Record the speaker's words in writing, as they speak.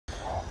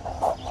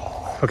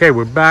Okay,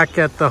 we're back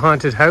at the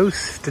haunted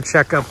house to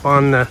check up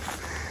on the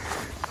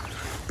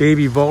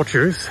baby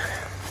vultures.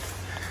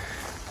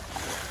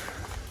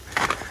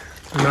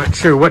 I'm not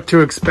sure what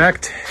to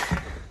expect,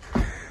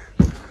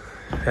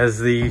 as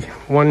the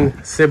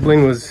one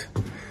sibling was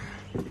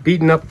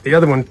beating up the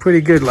other one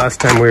pretty good last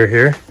time we were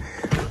here.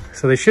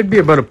 So they should be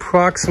about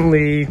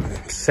approximately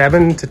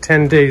 7 to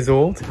 10 days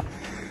old. So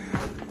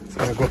I'm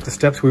gonna go up the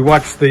steps. We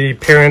watched the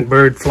parent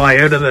bird fly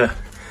out of the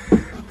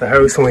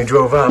house when we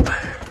drove up.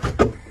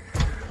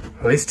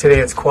 At least today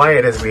it's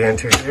quiet as we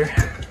enter here.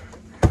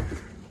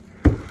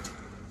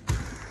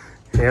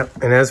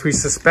 Yep, and as we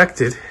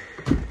suspected,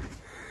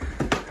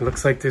 it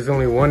looks like there's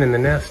only one in the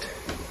nest.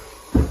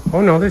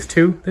 Oh no, there's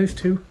two. There's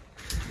two.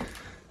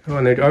 Oh,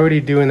 and they're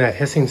already doing that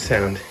hissing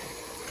sound.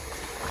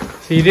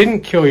 So you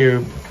didn't kill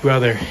your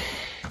brother.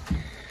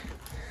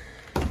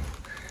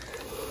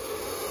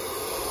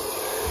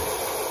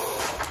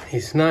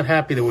 He's not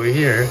happy that we're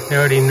here. They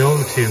already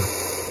know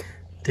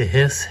to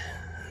hiss.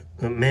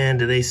 But man,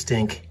 do they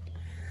stink.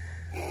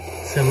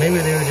 So maybe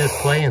they were just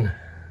playing.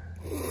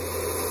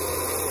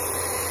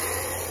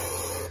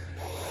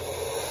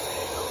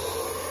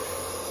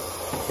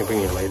 Can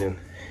bring your light in.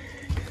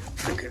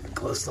 Take a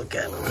close look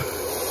at them.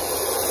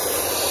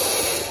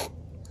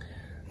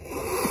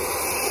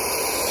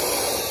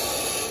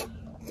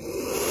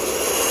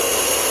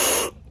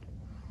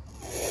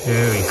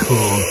 Very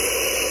cool.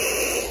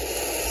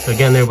 So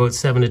again, they're about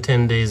 7 to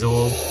 10 days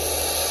old.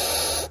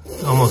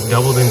 Almost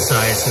doubled in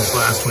size since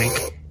last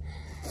week.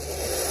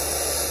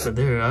 But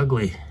they're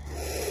ugly.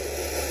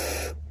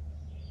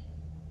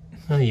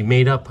 Oh, you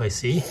made up, I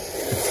see.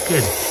 That's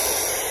good.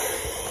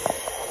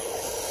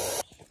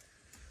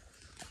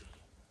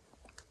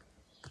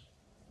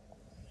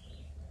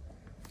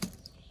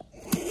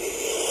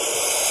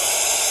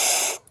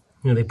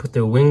 You know, they put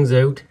their wings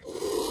out,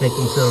 make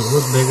themselves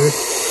look bigger,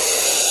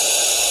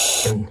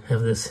 and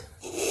have this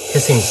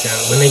hissing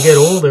sound. When they get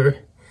older,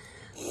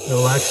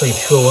 they'll actually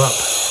throw up,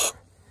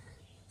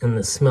 and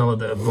the smell of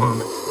the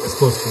vomit is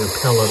supposed to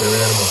repel other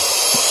animals.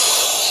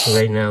 So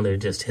right now they're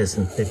just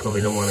hissing. They probably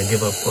don't want to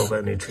give up all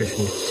that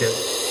nutrition just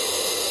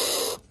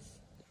yet.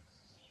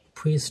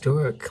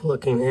 Prehistoric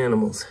looking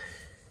animals.